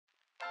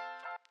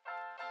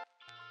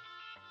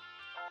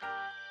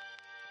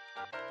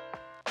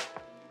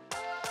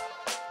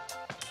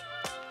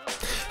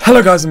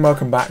Hello guys and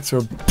welcome back to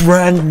a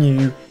brand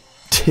new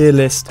tier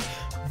list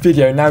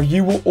video. Now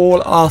you were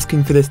all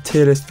asking for this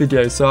tier list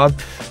video, so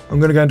I'm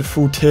going to go into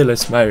full tier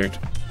list mode.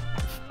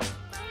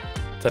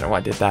 Don't know what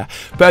I did there.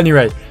 But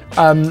anyway,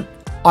 I'm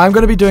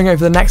going to be doing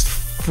over the next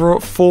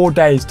 4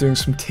 days doing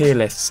some tier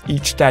lists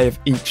each day of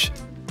each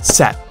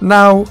set.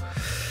 Now,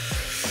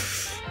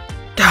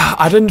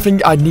 I didn't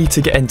think I'd need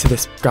to get into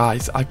this,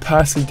 guys. I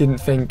personally didn't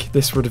think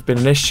this would have been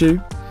an issue.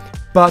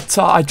 But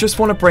I just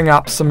want to bring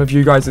up some of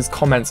you guys'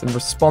 comments and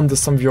respond to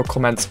some of your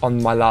comments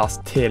on my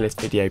last tier list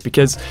video,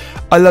 because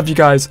I love you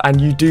guys and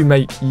you do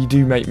make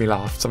me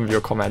laugh, some of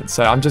your comments.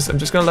 So I'm just going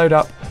to load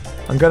up.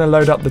 I'm going to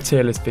load up the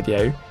tier list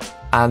video,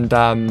 and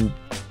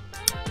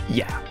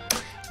yeah,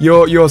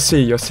 you'll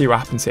see what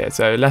happens here.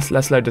 So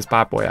let's load this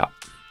bad boy up.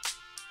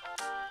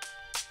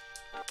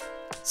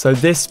 So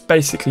this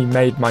basically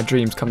made my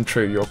dreams come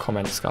true, your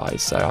comments,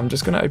 guys. So I'm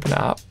just going to open it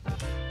up.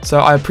 So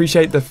I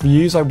appreciate the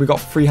views. We got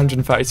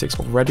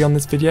 336 already on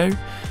this video.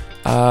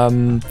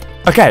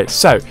 Okay,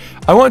 so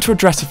I wanted to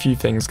address a few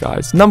things,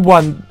 guys. Number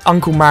one,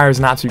 Uncle Mario is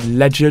an absolute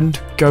legend.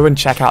 Go and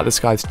check out this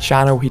guy's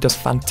channel. He does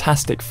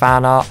fantastic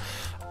fan art.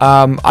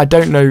 I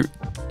don't know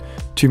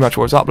too much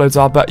what his uploads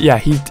are, but yeah,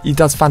 he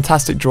does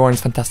fantastic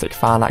drawings, fantastic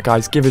fan art,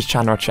 guys. Give his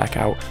channel a check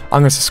out.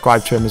 I'm going to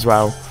subscribe to him as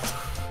well.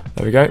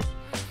 There we go.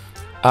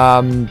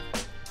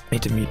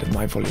 Need to mute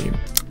my volume.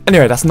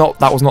 Anyway,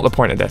 that was not the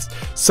point of this.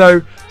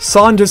 So,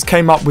 Sanders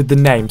came up with the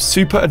name.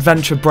 Super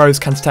Adventure Bros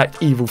can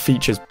detect evil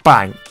features.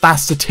 Bang.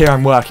 That's the tier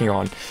I'm working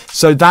on.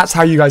 So that's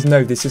how you guys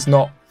know this is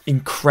not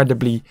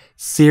incredibly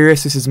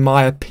serious. This is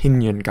my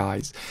opinion,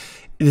 guys.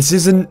 This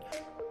isn't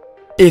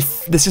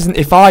if the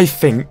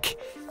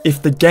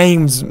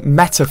game's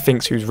meta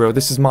thinks who's real.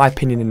 This is my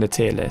opinion in the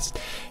tier list.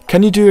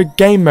 Can you do a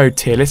game mode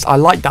tier list? I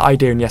like that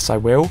idea, and yes, I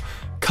will.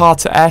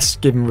 Carter S,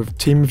 give him a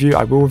team review.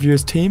 I will review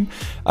his team.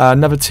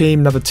 Another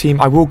team.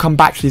 I will come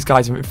back to these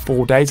guys in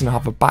 4 days and I'll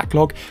have a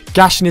backlog.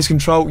 Gashin is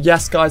control.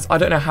 Yes, guys, I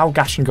don't know how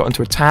Gashin got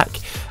into attack.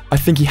 I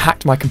think he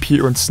hacked my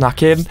computer and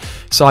snuck in.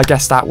 So I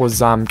guess that was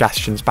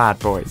Gashin's bad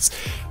boys.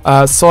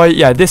 So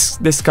yeah,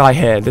 this guy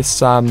here.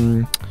 This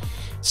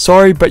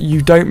sorry, but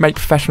you don't make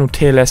professional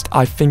tier list.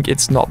 I think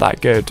it's not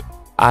that good,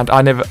 and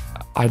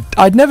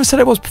I'd never said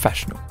it was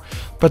professional.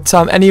 But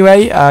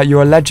anyway,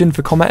 you're a legend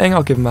for commenting.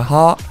 I'll give him a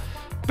heart.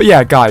 But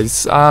yeah,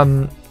 guys,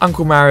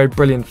 Uncle Mario,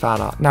 brilliant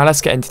fan art. Now let's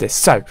get into this.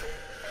 So,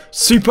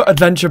 Super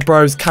Adventure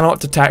Bros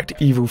cannot detect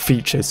evil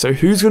features. So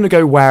who's going to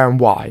go where and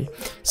why?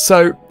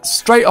 So,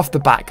 straight off the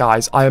bat,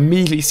 guys, I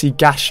immediately see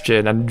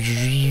Gashin, and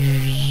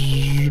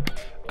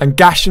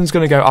Gashin's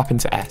going to go up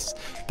into S.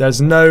 There's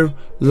no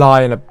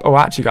lie in a... Oh,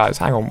 actually, guys,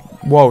 hang on.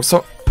 Whoa,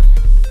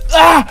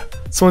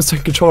 someone's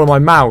taking control of my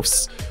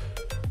mouse.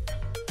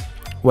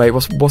 Wait,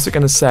 what's it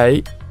going to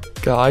say,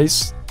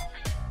 guys?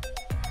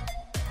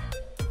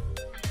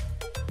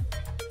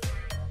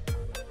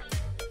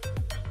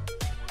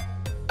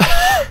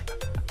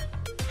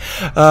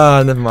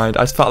 Never mind.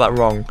 I spelled that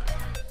wrong.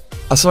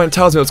 Something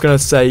tells me it's going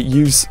to say,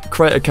 use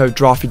creator code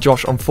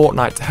DraftyJosh on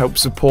Fortnite to help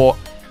support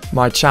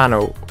my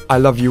channel. I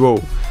love you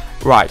all.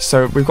 Right,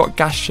 so we've got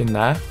Gashin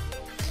there.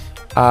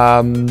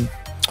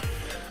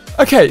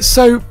 Okay,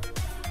 so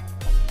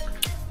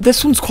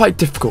this one's quite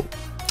difficult.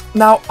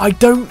 Now, I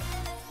don't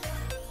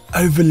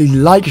overly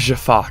like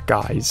Jafar,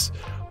 guys,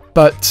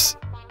 but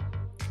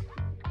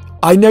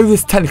I know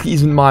this technically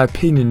isn't my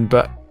opinion,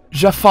 but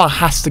Jafar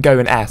has to go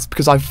in S,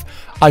 because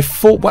I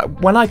thought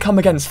when I come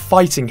against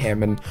fighting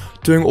him and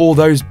doing all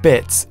those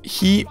bits,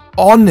 he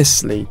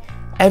honestly,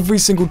 every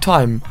single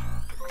time,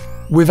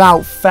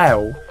 without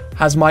fail,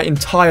 has my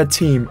entire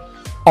team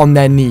on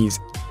their knees,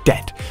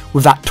 dead,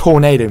 with that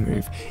tornado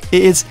move.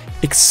 It is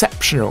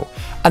exceptional.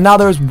 And now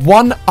there is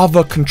one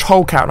other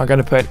control character I'm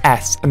going to put in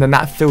S, and then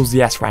that fills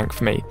the S rank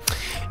for me.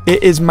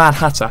 It is Mad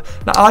Hatter.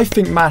 Now I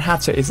think Mad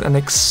Hatter is an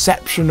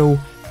exceptional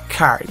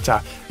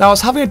character. Now I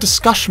was having a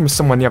discussion with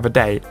someone the other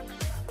day,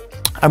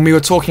 and we were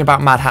talking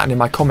about Mad Hatter in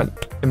my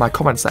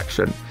comment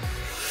section,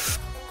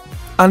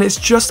 and it's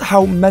just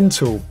how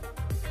mental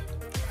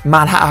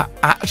Mad Hatter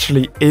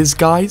actually is,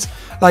 guys.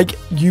 Like,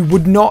 you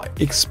would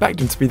not expect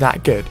him to be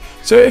that good.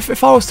 So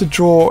if I was to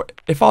draw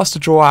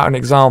out an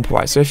example,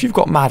 right? So if you've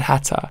got Mad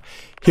Hatter,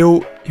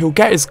 he'll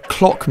get his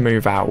clock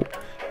move out.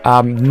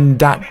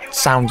 That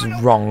sounds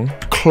wrong.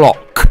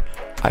 Clock,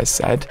 I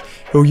said.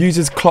 He'll use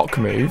his clock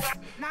move,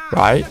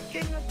 right?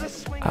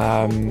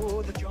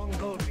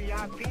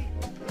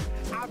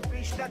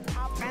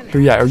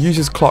 He'll use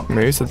his clock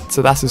move,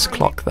 so that's his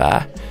clock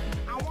there.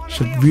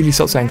 Should really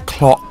stop saying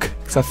clock,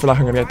 because I feel like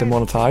I'm going to get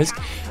demonetized.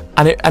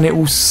 And it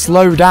will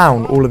slow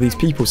down all of these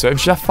people. So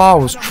if Jafar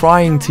was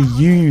trying to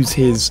use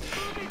his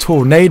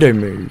tornado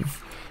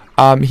move,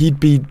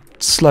 he'd be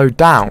slowed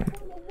down.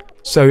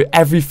 So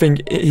everything,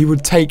 he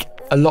would take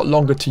a lot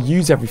longer to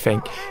use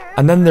everything,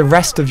 and then the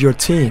rest of your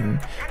team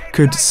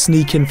could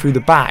sneak in through the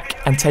back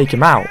and take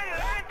him out.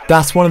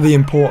 That's one of the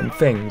important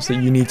things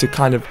that you need to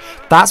kind of...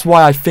 That's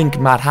why I think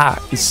Mad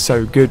Hatter is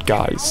so good,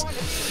 guys.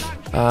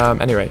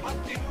 Anyway.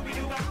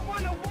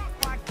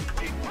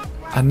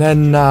 And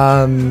then,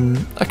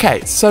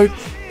 okay, so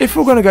if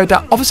we're going to go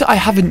down, obviously I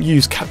haven't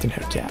used Captain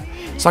Hook yet.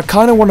 So I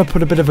kind of want to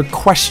put a bit of a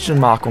question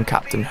mark on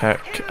Captain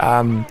Hook,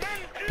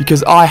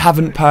 because I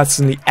haven't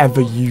personally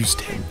ever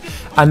used him.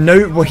 And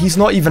no, well, he's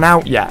not even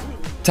out yet.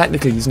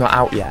 Technically, he's not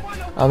out yet.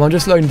 I'm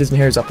just loading Disney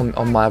Heroes up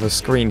on my other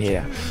screen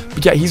here.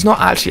 But yeah, he's not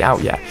actually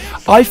out yet.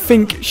 I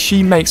think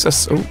she makes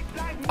us.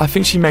 I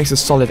think she makes a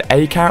solid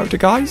A character,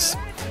 guys.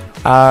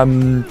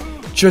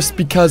 Just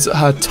because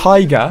her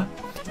tiger,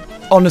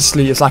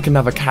 honestly, is like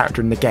another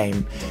character in the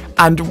game.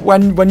 And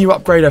when you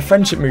upgrade her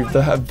friendship move,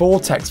 her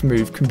vortex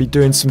move can be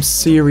doing some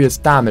serious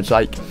damage.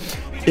 Like,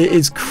 it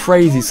is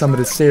crazy some of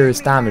the serious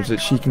damage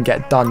that she can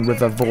get done with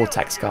her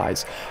vortex,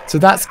 guys. So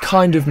that's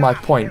kind of my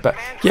point. But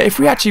yeah, if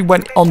we actually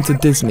went onto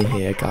Disney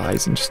here,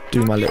 guys, and just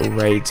do my little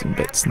raids and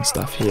bits and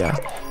stuff here,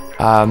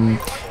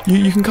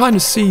 you can kind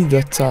of see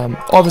that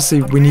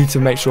obviously we need to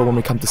make sure when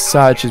we come to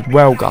Surge as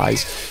well,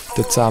 guys,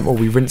 that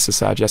we rinsed the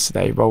Surge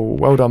yesterday.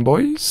 Well done,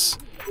 boys.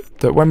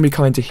 That when we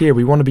come into here,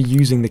 we want to be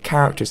using the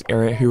characters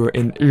who are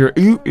in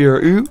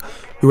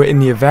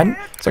the event.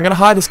 So I'm going to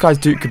hire this guy's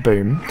Duke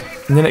Kaboom,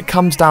 and then it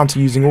comes down to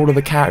using all of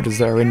the characters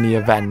that are in the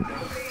event.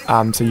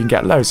 So you can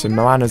get loads. So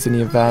Moana's in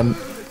the event,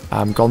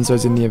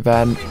 Gonzo's in the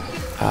event,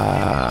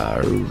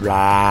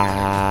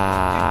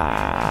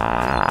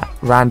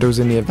 Randall's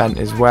in the event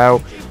as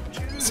well.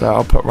 So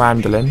I'll put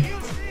Randall in.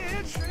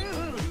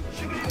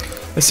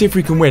 Let's see if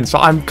we can win. So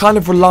I'm kind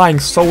of relying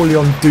solely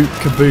on Duke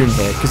Kaboom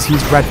here because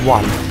he's red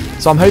 1.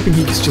 So I'm hoping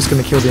he's just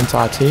going to kill the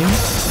entire team.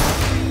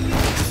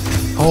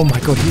 Oh my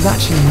god, he's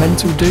actually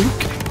Mental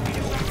Duke?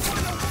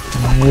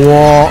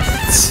 What?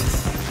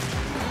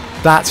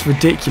 That's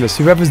ridiculous.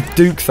 Whoever's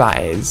Duke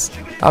that is,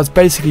 that was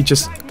basically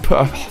just put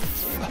a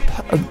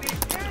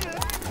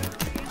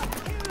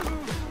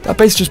that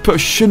basically just put a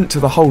shunt to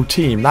the whole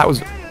team. That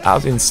was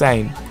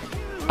insane.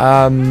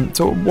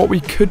 So what we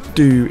could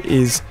do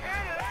is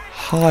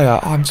hire.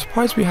 I'm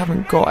surprised we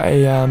haven't got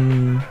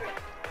a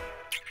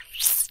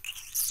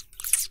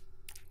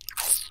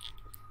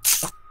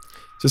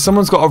So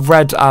someone's got a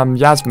red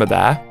Yasma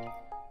there.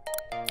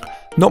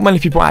 Not many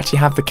people actually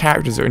have the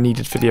characters that are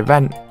needed for the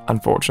event,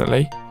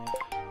 unfortunately.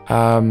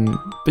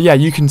 But yeah,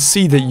 you can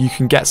see that you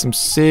can get some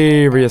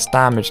serious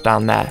damage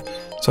down there.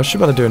 So I should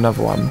be able to do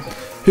another one.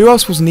 Who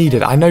else was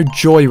needed? I know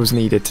Joy was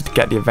needed to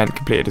get the event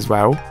completed as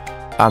well.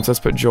 So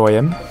let's put Joy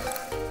in.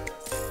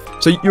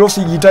 So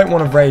you don't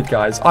want to raid,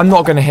 guys. I'm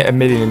not going to hit 1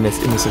 million in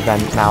this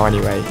event now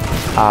anyway.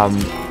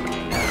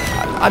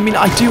 I mean,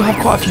 I do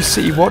have quite a few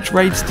City Watch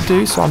raids to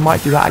do, so I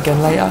might do that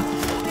again later.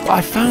 But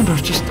I found I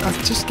was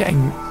just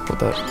getting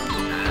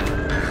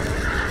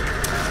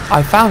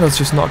I found I was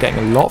just not getting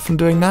a lot from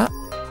doing that.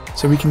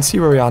 So we can see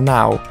where we are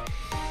now.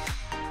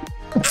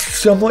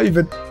 So I'm not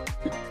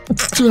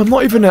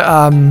even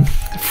at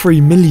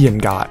 3 million,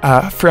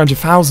 guy.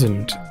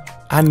 300,000,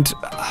 and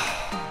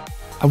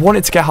I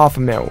wanted to get half a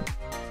mil.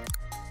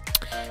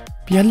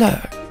 But yeah, look,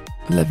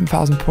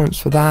 11,000 points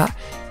for that.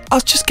 I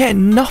was just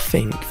getting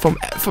nothing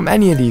from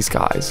any of these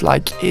guys.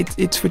 Like,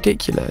 it's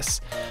ridiculous.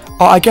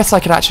 Oh, I guess I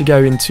could actually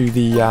go into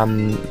the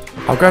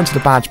I'll go into the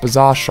Badge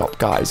Bazaar shop,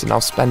 guys, and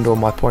I'll spend all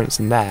my points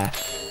in there.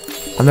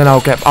 And then I'll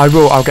get back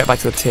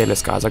to the tier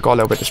list, guys. I got a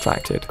little bit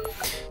distracted.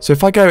 So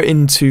if I go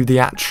into the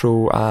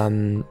actual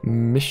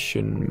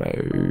mission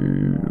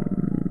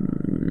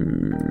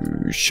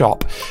mode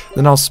shop,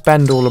 then I'll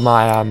spend all of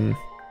my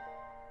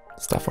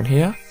stuff on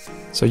here.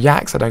 So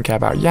Yaks, I don't care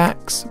about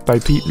Yaks. Bo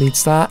Peep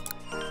needs that.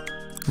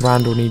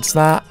 Randall needs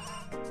that.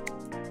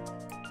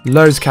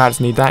 Loads of characters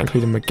need that,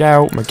 including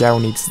Miguel. Miguel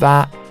needs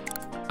that.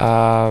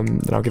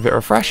 Then I'll give it a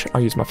refresh.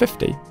 I'll use my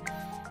 50.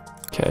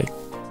 Okay.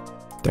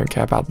 Don't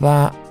care about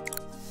that.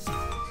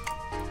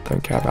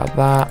 Don't care about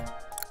that.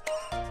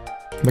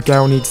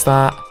 Miguel needs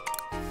that.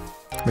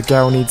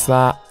 Miguel needs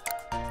that.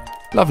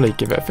 Lovely,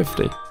 give it a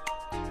 50.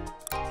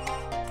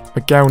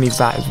 Miguel needs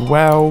that as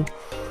well.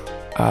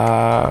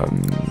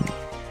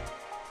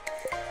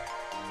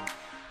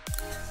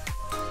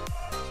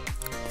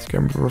 Let's go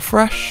and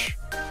refresh.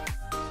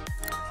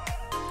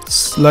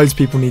 Loads of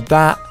people need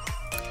that.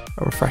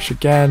 I'll refresh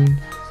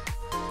again.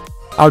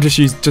 I'll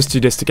just do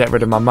this to get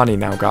rid of my money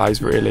now,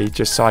 guys, really,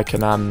 just so I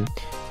can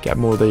get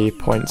more of the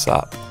points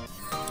up.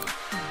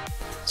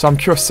 So I'm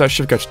curious, so it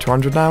should go to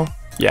 200 now.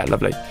 Yeah,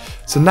 lovely.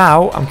 So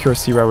now I'm curious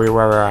to see where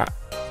we're at.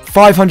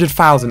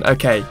 500,000.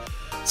 Okay,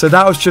 so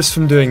that was just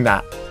from doing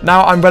that.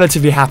 Now I'm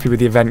relatively happy with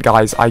the event,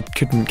 guys. I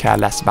couldn't care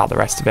less about the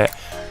rest of it.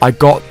 I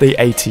got the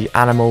 80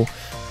 animal.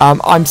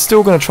 I'm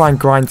still going to try and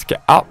grind to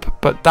get up,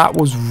 but that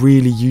was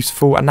really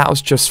useful, and that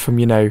was just from,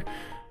 you know,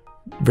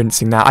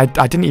 rinsing that. I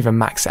didn't even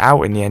max it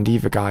out in the end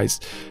either, guys.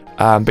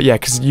 But yeah,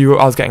 because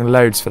I was getting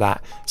loads for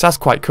that. So that's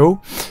quite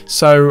cool.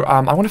 So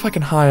I wonder if I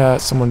can hire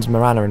someone's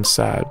Moana and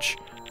Surge,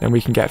 and we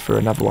can get through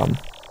another one.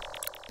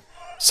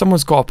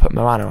 Someone's got to put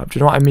Moana up. Do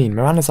you know what I mean?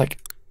 Moana's like...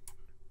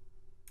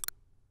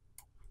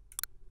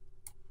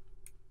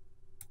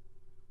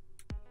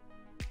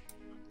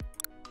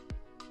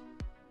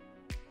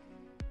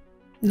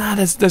 Nah,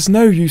 there's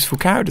no useful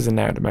characters in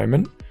there at the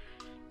moment.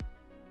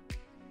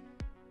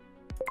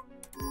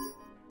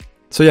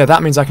 So yeah,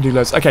 that means I can do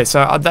loads. Okay,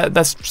 so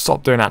let's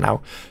stop doing that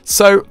now.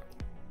 So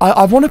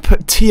I want to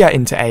put Tia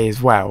into A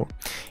as well.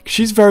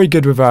 She's very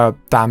good with her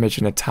damage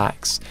and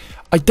attacks.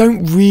 I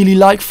don't really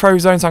like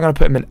Frozone, so I'm going to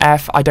put him in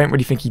F. I don't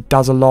really think he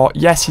does a lot.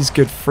 Yes, he's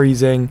good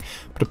freezing,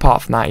 but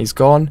apart from that, he's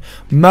gone.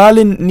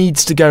 Merlin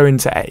needs to go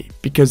into A,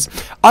 because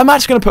I'm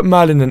actually going to put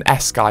Merlin in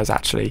S, guys,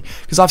 actually,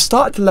 because I've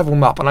started to level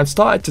him up, and I've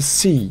started to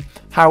see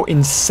how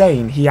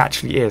insane he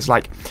actually is.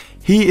 Like,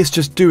 he is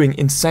just doing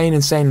insane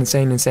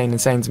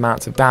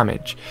amounts of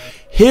damage.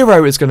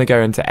 Hero is going to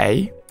go into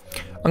A.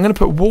 I'm going to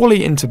put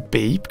Wally into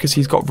B, because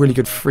he's got really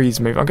good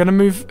freeze move. I'm going to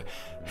move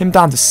him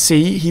down to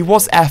C. He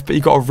was F, but he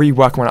got a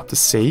rework and went up to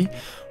C.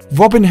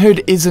 Robin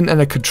Hood isn't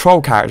a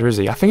control character, is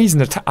he? I think he's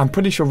an attack. I'm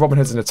pretty sure Robin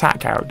Hood's an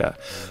attack character.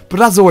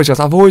 But as always, guys,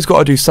 I've always got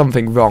to do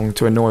something wrong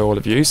to annoy all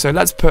of you. So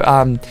let's put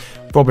Robin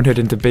Hood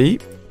into B.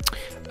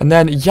 And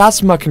then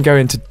Yasma can go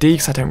into D,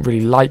 because I don't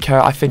really like her.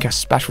 I think her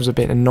special's a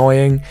bit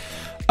annoying.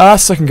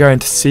 Ursa can go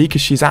into C,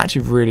 because she's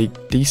actually really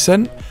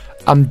decent.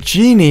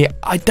 Genie,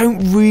 I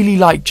don't really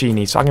like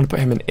Genie, so I'm going to put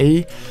him in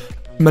E.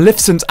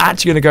 Maleficent's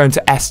actually going to go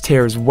into S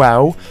tier as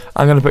well.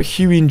 I'm going to put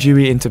Huey and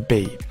Dewey into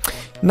B.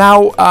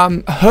 Now,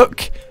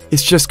 Hook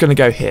is just going to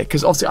go here,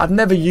 because obviously I've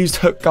never used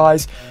Hook,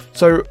 guys,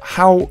 so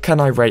how can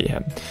I rate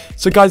him?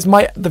 So guys,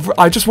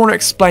 I just want to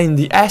explain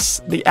the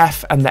S, the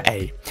F, and the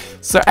A.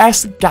 So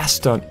S,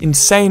 Gaston,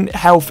 insane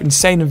health,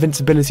 insane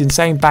invincibility,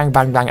 insane bang,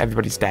 bang, bang,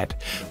 everybody's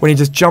dead. When he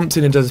just jumps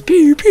in and does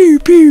pew, pew,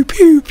 pew,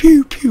 pew,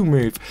 pew, pew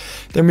move.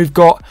 Then we've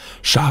got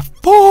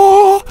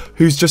Shafar,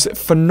 who's just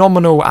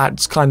phenomenal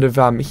at kind of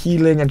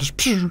healing and just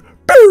pew,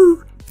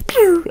 pew,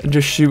 pew, and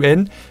just shoot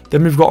in.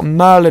 Then we've got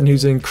Merlin,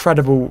 who's an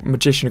incredible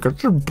magician who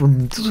goes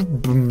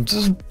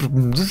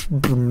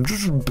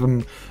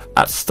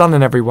at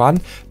stunning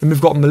everyone. Then we've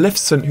got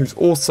Maleficent, who's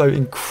also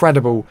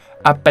incredible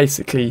at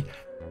basically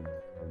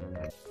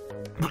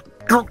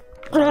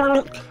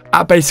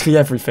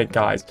everything,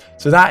 guys.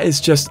 So that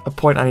is just a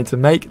point I need to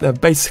make. They're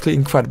basically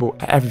incredible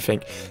at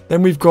everything.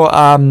 Then we've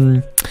got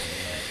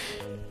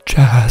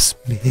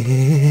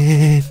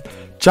Jasmine.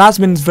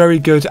 Jasmine's very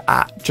good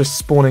at just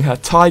spawning her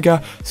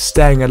tiger,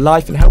 staying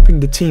alive, and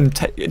helping the team,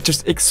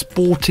 just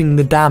exporting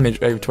the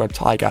damage over to her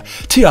tiger.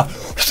 Tia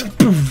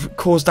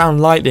calls down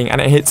lightning,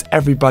 and it hits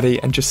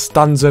everybody and just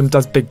stuns them,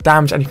 does big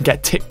damage, and you can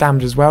get tick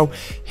damage as well.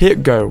 Here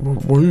it go.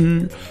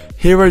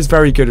 Hero's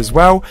very good as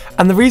well.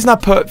 And the reason I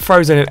put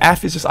Frozen in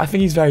F is just I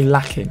think he's very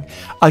lacking.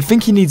 I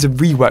think he needs a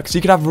rework. So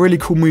you could have a really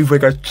cool move where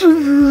it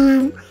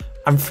goes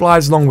and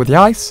flies along with the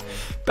ice.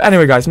 But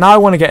anyway, guys, now I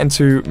want to get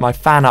into my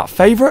fan art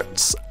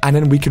favorites, and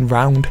then we can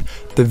round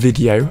the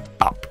video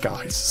up,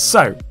 guys.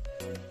 So,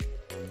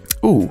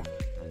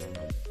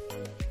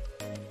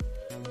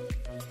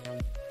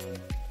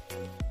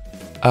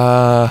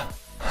 I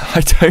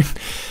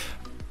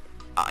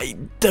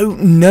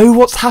don't know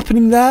what's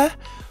happening there,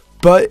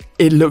 but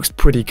it looks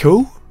pretty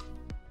cool.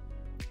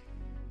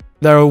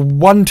 There are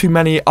one too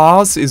many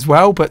R's as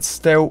well, but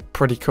still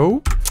pretty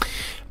cool.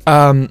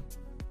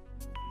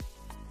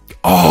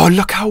 Oh,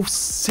 look how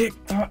sick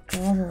that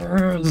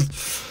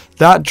is.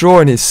 That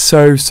drawing is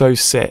so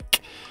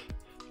sick.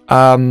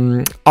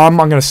 Well, I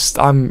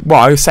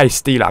would say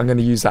steal it. I'm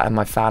gonna use that in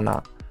my fan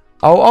art.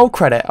 I'll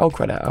credit. I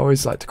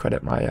always like to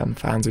credit my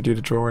fans who do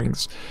the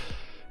drawings.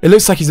 It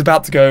looks like he's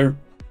about to go.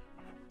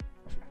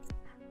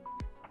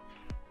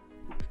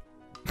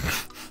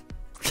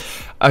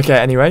 Okay,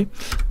 anyway,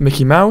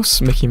 Mickey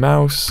Mouse,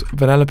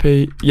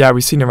 Vanellope. Yeah,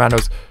 we've seen around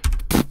those.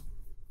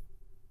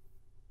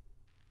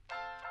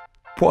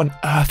 What on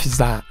earth is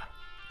that?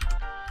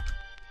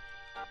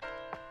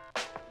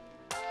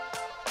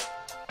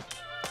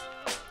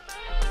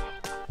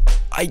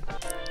 I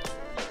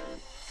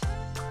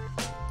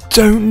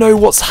don't know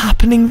what's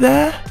happening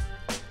there.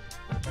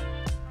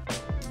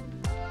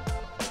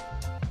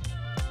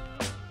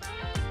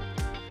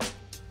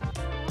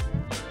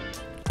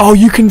 Oh,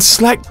 you can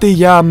select the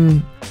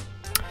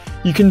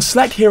you can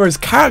select Hero's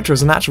character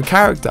as an actual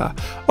character.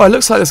 Oh, it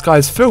looks like this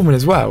guy's filming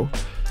as well.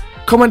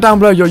 Comment down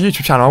below your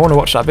YouTube channel. I want to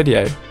watch that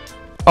video.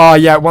 Oh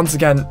yeah, once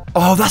again.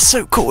 Oh, that's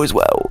so cool as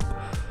well.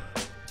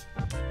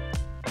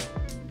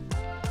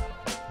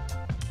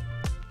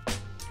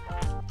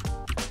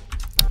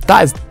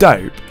 That is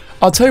dope.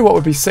 I'll tell you what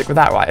would be sick with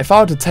that, right? If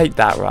I were to take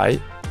that,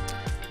 right,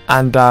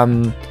 and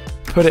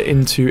put it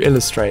into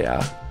Illustrator,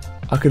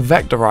 I could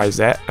vectorize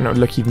it, and it would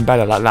look even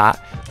better like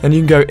that. Then you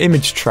can go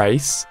image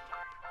trace,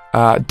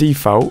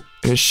 default,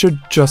 and it should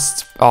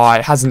just, oh,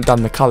 it hasn't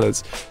done the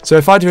colors. So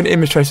if I do an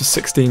image trace of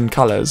 16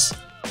 colors,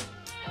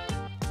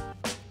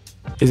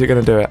 is it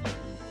going to do it?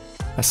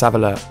 Let's have a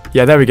look.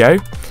 Yeah, there we go.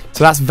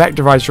 So that's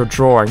vectorized your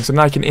drawing. So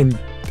now I can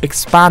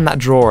expand that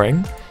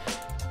drawing.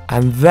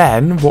 And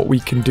then what we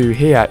can do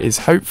here is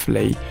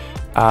hopefully,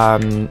 I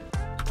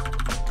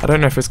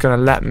don't know if it's going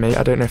to let me.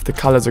 I don't know if the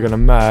colors are going to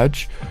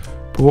merge.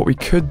 But what we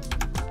could,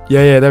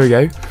 yeah, there we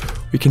go.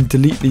 We can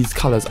delete these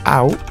colors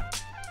out.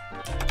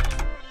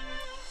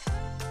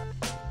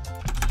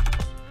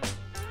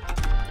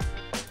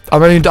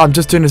 I'm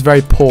just doing this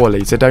very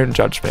poorly, so don't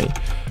judge me.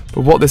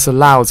 But what this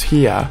allows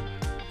here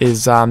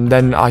is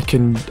then I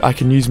can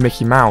use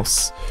Mickey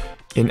Mouse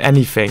in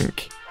anything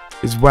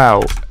as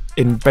well,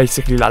 in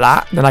basically like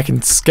that. Then I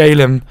can scale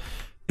him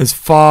as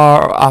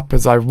far up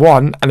as I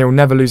want, and he'll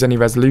never lose any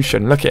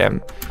resolution. Look at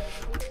him.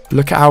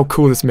 Look at how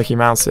cool this Mickey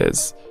Mouse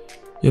is.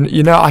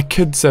 You know, I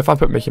could, so if I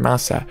put Mickey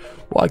Mouse there,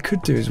 what I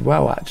could do as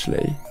well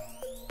actually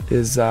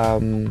is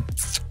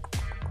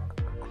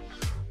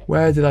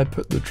where did I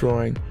put the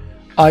drawing?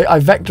 I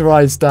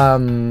vectorized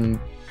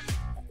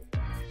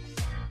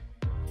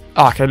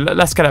okay,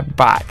 let's get it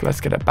back.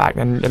 Let's get it back,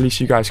 and at least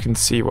you guys can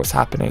see what's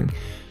happening.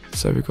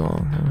 So we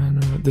got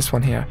this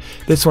one here.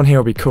 This one here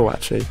will be cool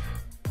actually.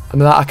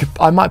 And then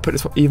I might put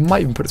this one,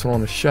 might even put this one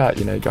on the shirt,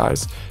 you know,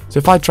 guys. So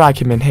if I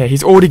drag him in here,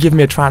 he's already given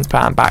me a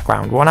transparent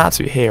background. What an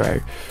absolute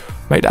hero.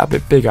 Make that a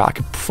bit bigger. I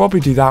could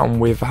probably do that one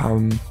with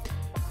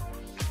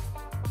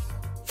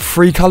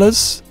 3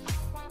 colors.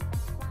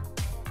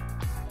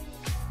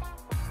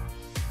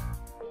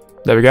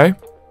 There we go.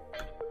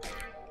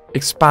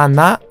 Expand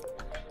that.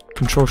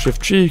 Control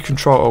Shift G,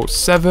 Control Alt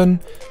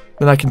 7.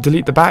 Then I can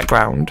delete the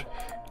background,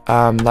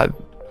 like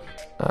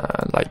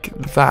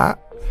that.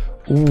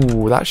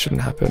 Ooh, that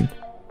shouldn't happen.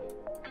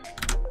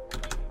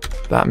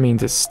 That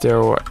means it's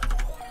still,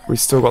 we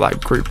still got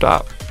that grouped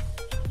up.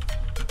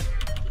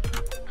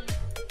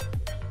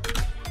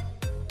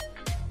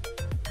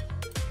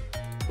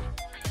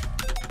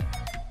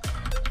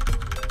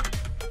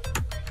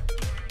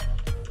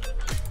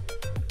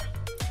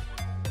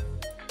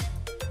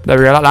 There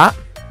we go, like that.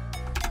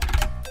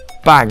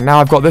 Bang, now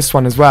I've got this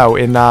one as well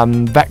in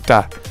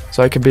vector,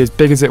 so it can be as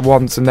big as it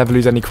wants and never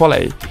lose any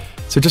quality.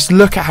 So just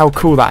look at how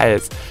cool that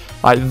is.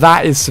 Like,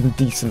 that is some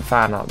decent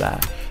fan art there.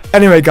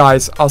 Anyway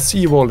guys, I'll see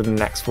you all in the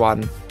next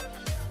one.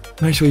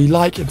 Make sure you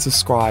like and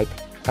subscribe,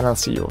 and I'll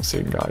see you all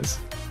soon, guys.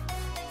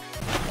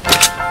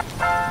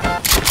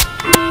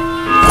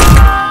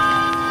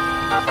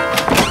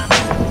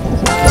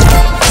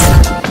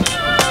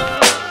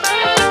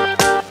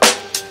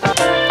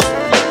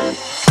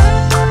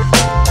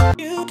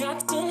 You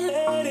got to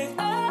let it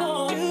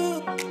go.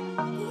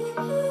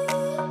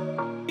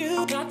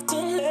 You got to